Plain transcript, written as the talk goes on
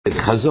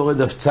חזור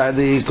דף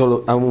צדיק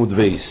עמוד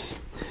בייס.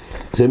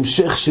 זה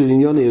המשך של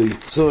עניון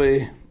היצואה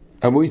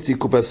המויצי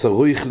קופס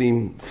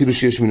הרויכלים, אפילו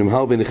שיש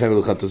מנמהר ביניכם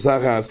ולחתו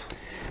זרס,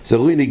 זה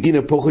רואי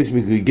נגינה פוחס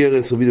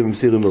מגריגרס רבידו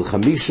במסיר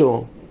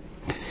מלחמישו,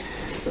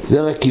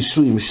 זה רק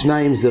קישוי עם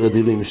שניים, זה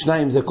רדירו עם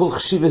שניים, זה הכל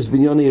חשיבס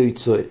בעניון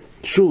היצואה.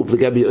 שוב,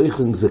 לגבי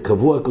אויכלינג זה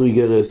קבוע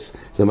גריגרס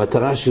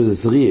למטרה של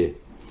זריה,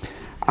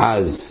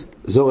 אז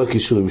זו רק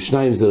קישוי עם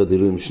שניים, זה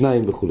רדירו עם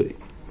שניים וכו'.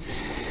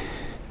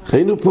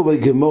 ראינו פה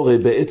בגמורה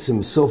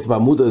בעצם סוף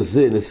בעמוד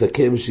הזה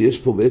נסכם שיש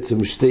פה בעצם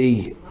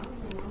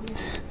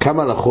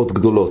כמה הלכות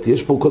גדולות.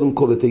 יש פה קודם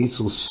כל את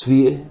האיסור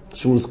ספיה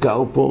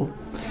שמוזכר פה,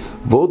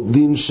 ועוד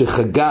דין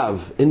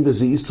שחגב אין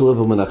בזה איסור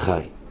עבר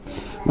מנחי.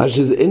 מה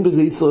שאין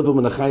בזה איסור עבר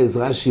מנחי אז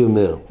רש"י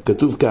אומר,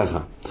 כתוב ככה,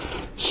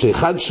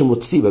 שאחד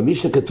שמוציא,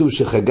 במשנה כתוב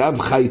שחגב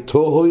חי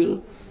טהור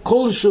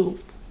כלשהו.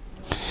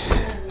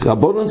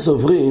 רבונן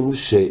סוברים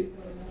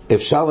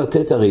אפשר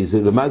לתת, הרי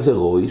זה, למה זה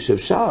רוי?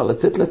 שאפשר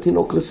לתת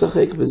לתינוק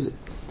לשחק בזה.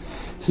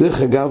 זה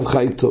חגב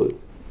חי טוב.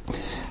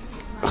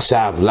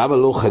 עכשיו, למה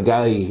לא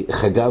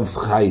חגב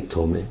חי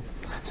תומה?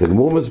 זה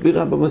גמור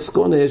מסבירה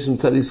במסכונה, יש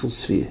נמצא לאיסור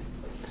ספיה.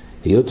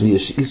 היות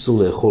ויש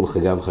איסור לאכול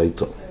חגב חי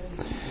תומה.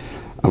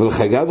 אבל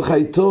חגב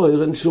חי טוב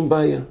אין שום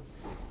בעיה.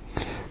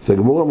 זה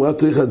גמור אמרה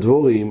תריך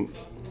הדבורים,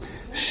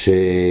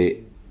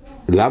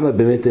 למה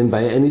באמת אין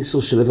בעיה? אין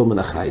איסור של עבר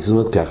מנחי. זאת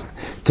אומרת ככה,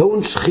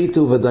 טעון שחית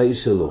הוא ודאי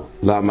שלא.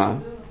 למה?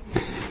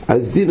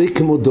 אז דין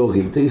כמו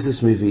דוגים,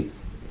 תאיסס מביא,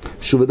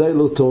 שהוא ודאי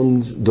לא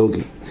טעון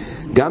דוגים.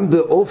 גם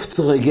באוף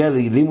צרגע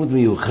ללימוד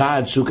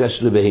מיוחד שהוא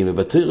קש לבהימה.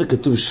 בתורה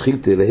כתוב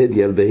שחיתה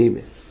להדיע על בהימה.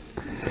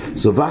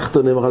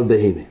 זובחתו נאמר על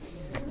בהימה.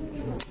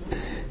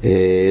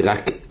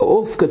 רק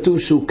אוף כתוב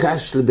שהוא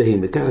קש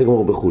לבהימה, ככה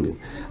גמור בחולים.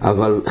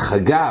 אבל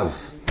חגב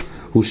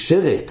הוא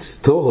שרץ,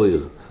 טהור,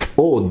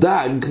 או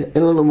דג,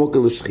 אין לנו מוקר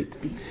לשחית.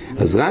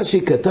 אז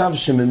רש"י כתב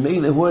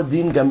שממילא הוא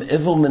הדין גם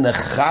עבר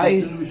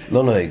מנחי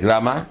לא נוהג.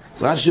 למה?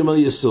 אז רש"י אומר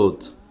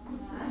יסוד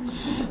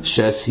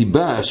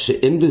שהסיבה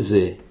שאין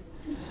בזה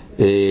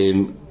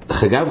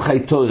חגב חי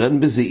טהור, אין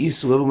בזה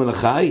איסור עבר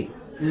מנחי,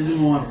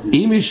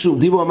 אם מישהו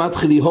דיבו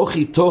המתחילי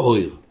הוכי טהור,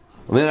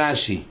 אומר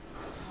רש"י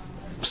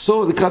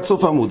לקראת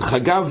סוף עמוד,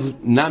 חגב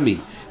נמי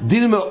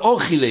דיל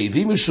מאוכי לי,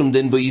 ואם מישהו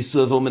דין בו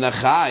איסור עבר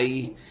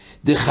מנחי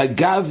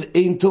דחגב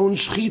אין טעון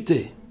שחיתה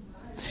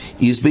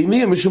יש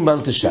בימי משום בל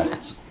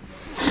תשקט.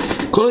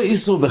 כל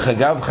האיסור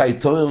בחגב חי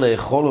טהור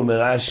לאכול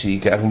אומר רש"י,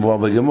 כך מבואר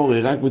בגמורה,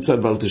 רק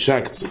מצד בל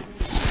תשקט.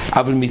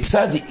 אבל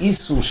מצד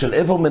איסור של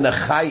עבר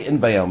מנחי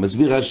אין בעיה. הוא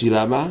מסביר רש"י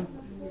למה?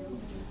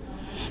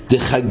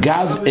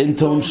 דחגב אין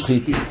טעון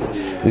שחיתה.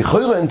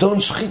 לכאורה אין טעון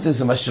שחיתה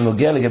זה מה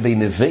שנוגע לגבי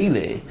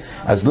נבלה,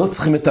 אז לא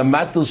צריכים את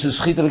המטר של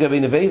שחיתה לגבי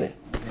נבלה.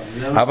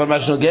 אבל מה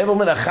שנוגע עבר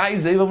מנחי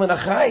זה עבר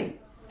מנחי.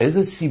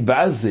 איזה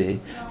סיבה זה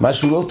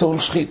משהו לא טעון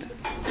שחיתה?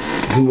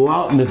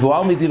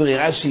 מבואר מדברי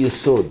רש"י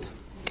יסוד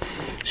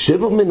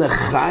שעבר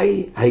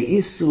מנחי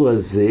האיסור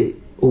הזה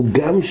הוא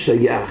גם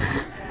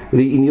שייך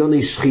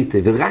לעניון שחיתה,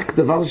 ורק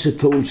דבר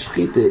שטעון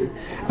שחיתה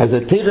אז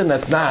התורה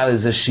נתנה על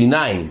איזה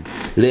שיניים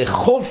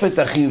לאכוף את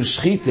החיוב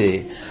שחיתה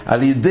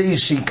על ידי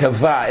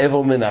שיקבע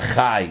עבר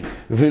מנחי,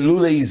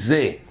 ולולי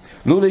זה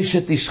לולי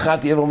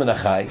שתשחט עבר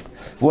מנחי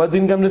והוא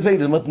הדין גם נבלה.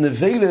 זאת אומרת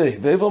נבלה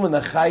ועבר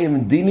מנחי הם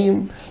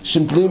דינים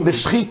שהם תלויים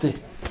בשחיתה,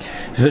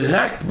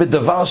 ורק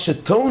בדבר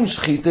שטעון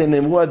שחיתה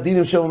נאמרו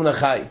הדינים של עבר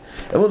מנחי.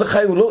 עבר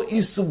מנחי הוא לא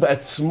איסור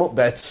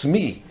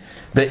בעצמי,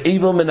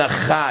 בעבר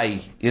מנחי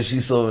יש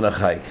איסור עבר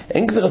מנחי.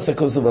 אין גזר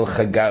הסקוסו על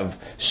חגב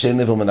שאין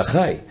עבר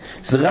מנחי,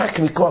 זה רק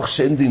מכוח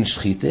שאין דין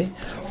שחיתה,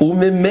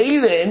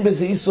 וממילא אין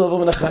בזה איסור עבר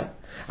מנחי.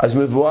 אז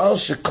מבואר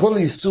שכל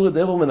איסור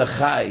עבר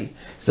מנחי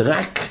זה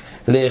רק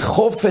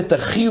לאכוף את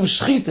החיוב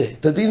שחיתה,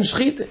 את הדין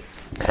שחיתה.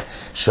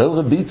 שואל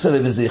רבי יצחק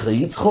וזכר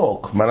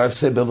יצחוק, מה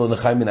נעשה בעבר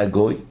מנחי מן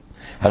הגוי?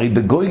 הרי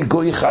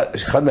בגוי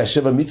אחד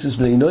מהשבע מצוות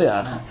בני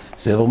נוח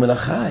זה עבר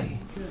מנחי,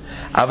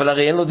 אבל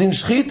הרי אין לו דין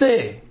שחיתה.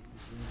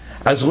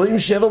 אז רואים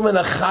שעבר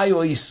מנחי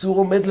או איסור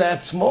עומד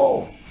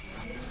לעצמו.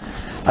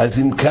 אז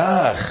אם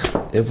כך,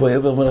 איפה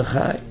עבר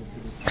מנחי?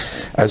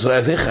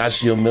 אז איך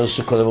רש"י אומר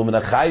שכל עבר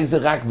מנחי זה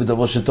רק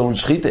בדבר שטעון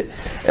שחיתה?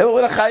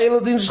 עבר מנחי אין לו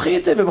דין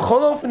שחיתה,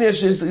 ובכל אופן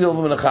יש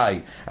עבר מנחי.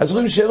 אז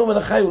רואים שעבר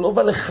מנחי הוא לא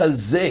בא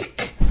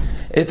לחזק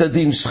את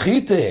הדין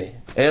שחיתה,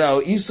 אלא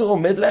איסור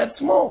עומד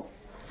לעצמו.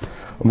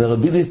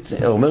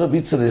 אומר רבי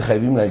יצחק,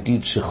 חייבים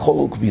להגיד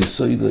שחולק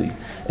ביסודוי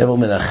עבר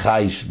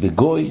מנחי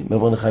בגוי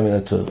מעבר מנחי מן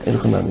התורה. אין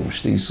לכם להאמין,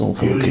 שתי איסורים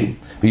חלוקים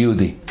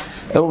ביהודי.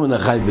 עבר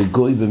מנחי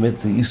בגוי באמת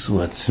זה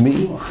איסור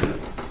עצמי,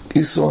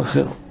 איסור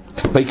אחר.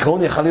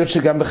 בעיקרון יכול להיות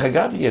שגם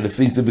בחגב יהיה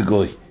לפי זה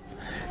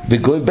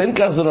בגוי בין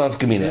כך זה לא אף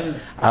כמינך,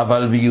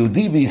 אבל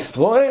ביהודי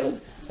בישראל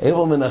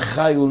עבר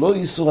מנחי הוא לא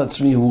איסור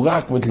עצמי, הוא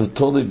רק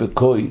מתלתולי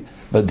בגוי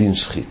בדין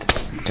שחית.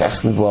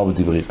 כך מבואר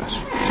בדברי רש"י.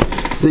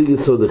 זה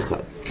יסוד אחד.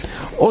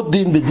 עוד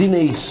דין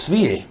בדיני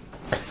ספיה,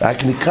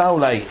 רק נקרא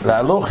אולי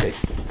להלוכה.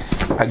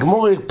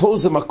 הגמור פה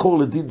זה מקור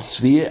לדין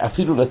ספיה,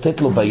 אפילו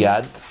לתת לו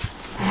ביד.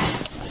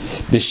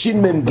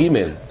 בשין מם ג'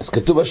 אז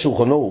כתוב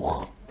בשולחן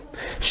ערוך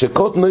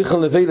שקות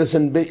נויכל נבלס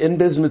אין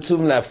בז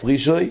מצום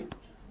להפרישוי,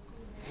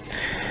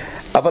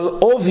 אבל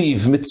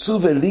אוביב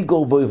מצווה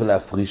ליגור בוי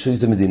ולהפרישו,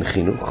 זה מדין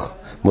חינוך.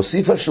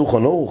 מוסיף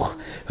השולחן ערוך,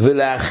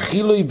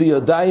 ולהאכילו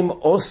בידיים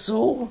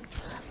אסור,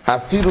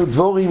 אפילו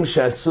דבורים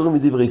שאסור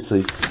מדברי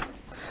סוף.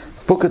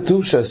 אז פה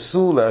כתוב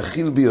שאסור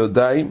להאכיל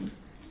בידיים,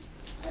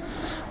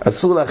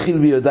 אסור להאכיל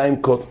בידיים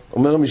קוטן.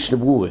 אומר המשנה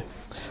ברורה,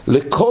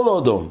 לכל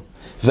אדם,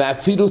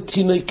 ואפילו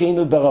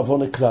תינוקנו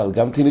בערבון הכלל,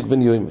 גם תינוק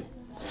בן יומי.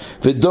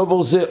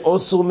 ודובר זה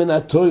אסור מן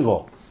התורה.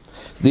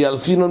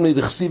 דיאלפינון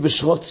מדכסי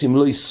בשרוצים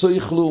לא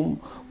יסויכלום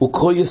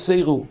וקרוא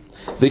יסירו.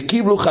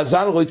 וקיבלו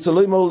חז"ל רוצה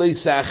לא יאמר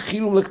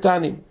להאכילו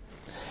לקטנים.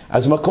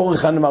 אז מקור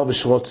אחד נאמר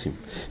בשרוצים.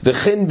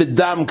 וכן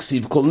בדם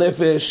כסיב כל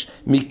נפש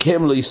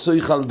מכם לא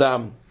יסויך על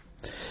דם.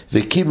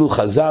 וקיבלו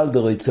חז"ל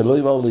דרוצה לא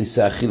יאמר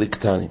להאכיל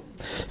לקטנים.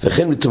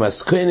 וכן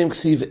בתומאס כהנים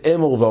כסיב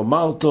אמור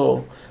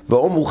ואמרתו,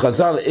 ואומרו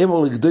חז"ל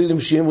אמור לגדולים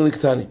שאמרו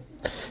לקטנים.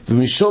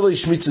 ומשולו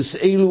ישמיצוס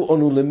אלו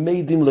אנו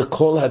למדים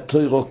לכל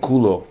התורה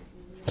כולו.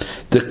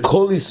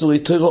 דכל איסורי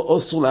תורה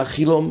אסור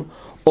להאכילם,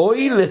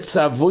 אוי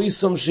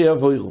לצוויסם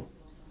שיבוירו.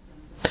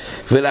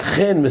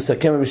 ולכן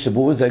מסכם המשנה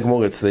ברורה, זה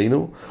הגמור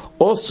אצלנו,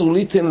 אסור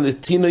ליתן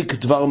לתינוק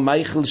דבר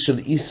מייכל של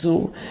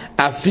איסור,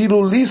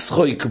 אפילו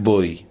לשחוק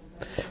בוי,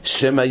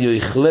 שמא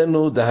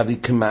יאכלנו דהבי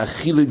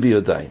כמאכילו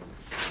בידיים.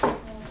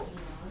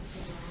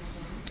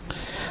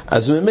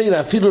 אז ממילא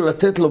אפילו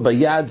לתת לו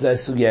ביד, זה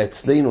הסוגיה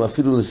אצלנו,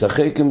 אפילו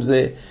לשחק עם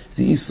זה,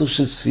 זה איסור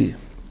של ספיר.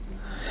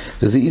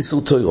 וזה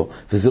איסור תורה.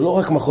 וזה לא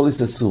רק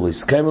מחולת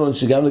אסוריס. קיימלון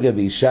שגם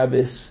לגבי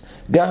שבס,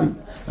 גם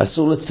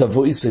אסור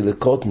לצבויסי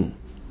לקוטן.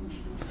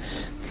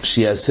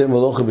 שיעשה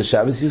מלוכה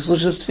בשבס, איסור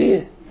של ספיר.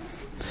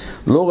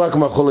 לא רק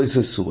מחולת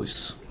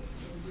אסוריס.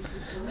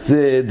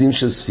 זה דין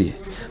של ספיר.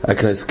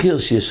 רק נזכיר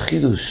שיש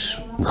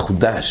חידוש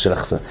מחודש של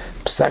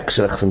פסק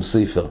של החסם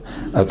ספר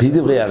על פי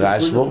דברי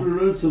הרשב"א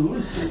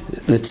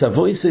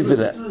לצבויסי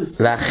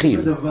ולהאכיל,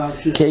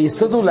 כי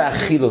היסוד הוא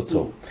להאכיל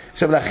אותו.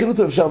 עכשיו להאכיל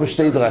אותו אפשר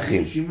בשתי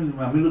דרכים. אם אני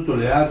מעמיד אותו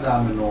ליד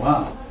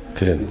המנורה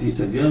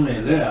ותיסגר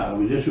מאליה,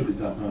 אבל יש לו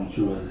כתב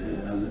משהו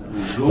הזה,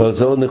 לא,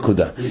 זה עוד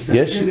נקודה.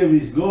 להסתכל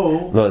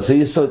ולסגור, לא, זה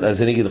יסוד,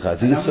 אז אני אגיד לך,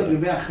 זה יסוד. למה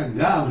לגבי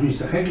החגה, שהוא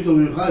ישחק איתו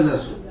במיוחד, זה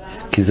אסור.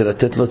 כי זה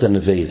לתת לו את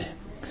הנבלה.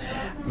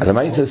 על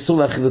מה זה אסור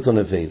להאכיל אותו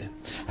נבלה?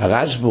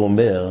 הרשב"א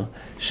אומר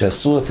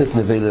שאסור לתת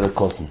נבלה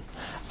לקוטן,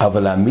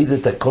 אבל להעמיד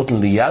את הקוטן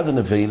ליד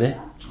הנבלה,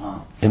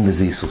 אין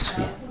בזה איסור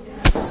ספיר.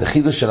 זה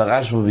חידוש של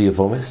הרשב"א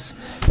ביבומס,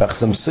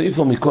 והחסם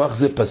סופר מכוח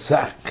זה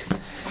פסק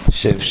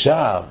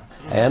שאפשר,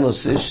 היה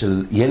נושא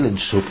של ילד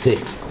שותה,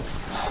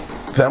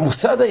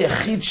 והמוסד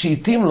היחיד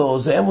שהתאים לו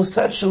זה היה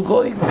מוסד של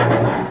גויים,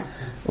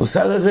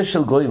 מוסד הזה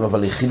של גויים,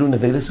 אבל הכילו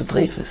נבלס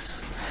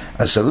וטרפס.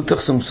 אז שאלו את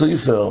החסם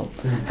סופר,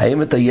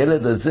 האם את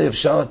הילד הזה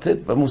אפשר לתת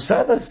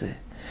במוסד הזה?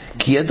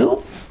 כי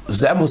ידעו,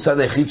 זה המוסד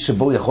היחיד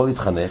שבו הוא יכול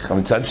להתחנך.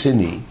 מצד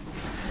שני,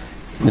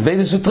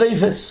 נבלס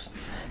וטרפס.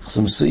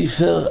 חסם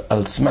סופר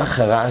על סמך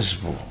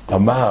הרשב"א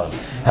אמר,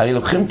 הרי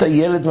לוקחים את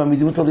הילד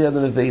ומעמידים אותו ליד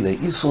הנבלה.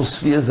 איסור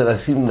ספיר זה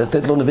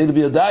לתת לו נבלה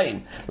בידיים,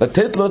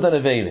 לתת לו את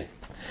הנבלה.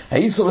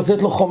 האיסור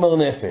לתת לו חומר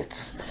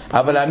נפץ,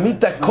 אבל להעמיד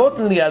את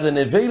הקוטן ליד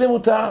הנבלה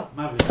מותר.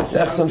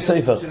 זה חסם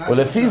סופר.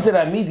 ולפי זה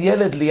להעמיד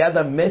ילד ליד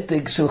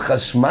המתג של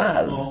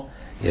חשמל,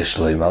 יש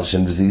לו אמר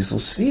שאין בזה איסור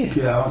ספיר,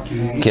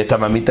 כי אתה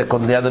מעמיד את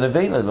הקוטן ליד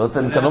הנבלה,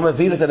 אתה לא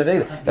מבין את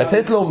הנבלה.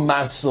 לתת לו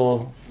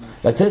מסו,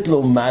 לתת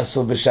לו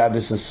מסו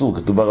בשבס אסור,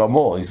 כתוב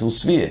ברמו, איסור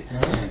ספיר,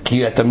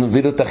 כי אתה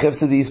מבין את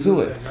החפץ די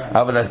איסור,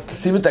 אבל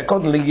תשים את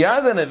הקוטן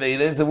ליד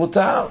הנבלה זה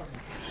מותר.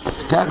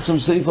 כך חסם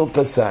סופר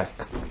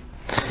פסק.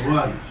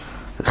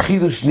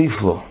 חידוש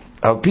נפלא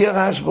על פי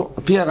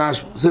הרשב"א,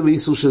 זה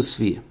באיסור של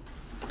ספיר.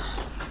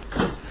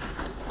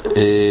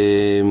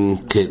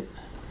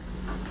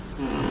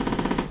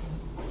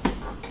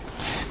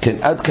 כן,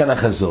 עד כאן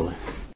החזור.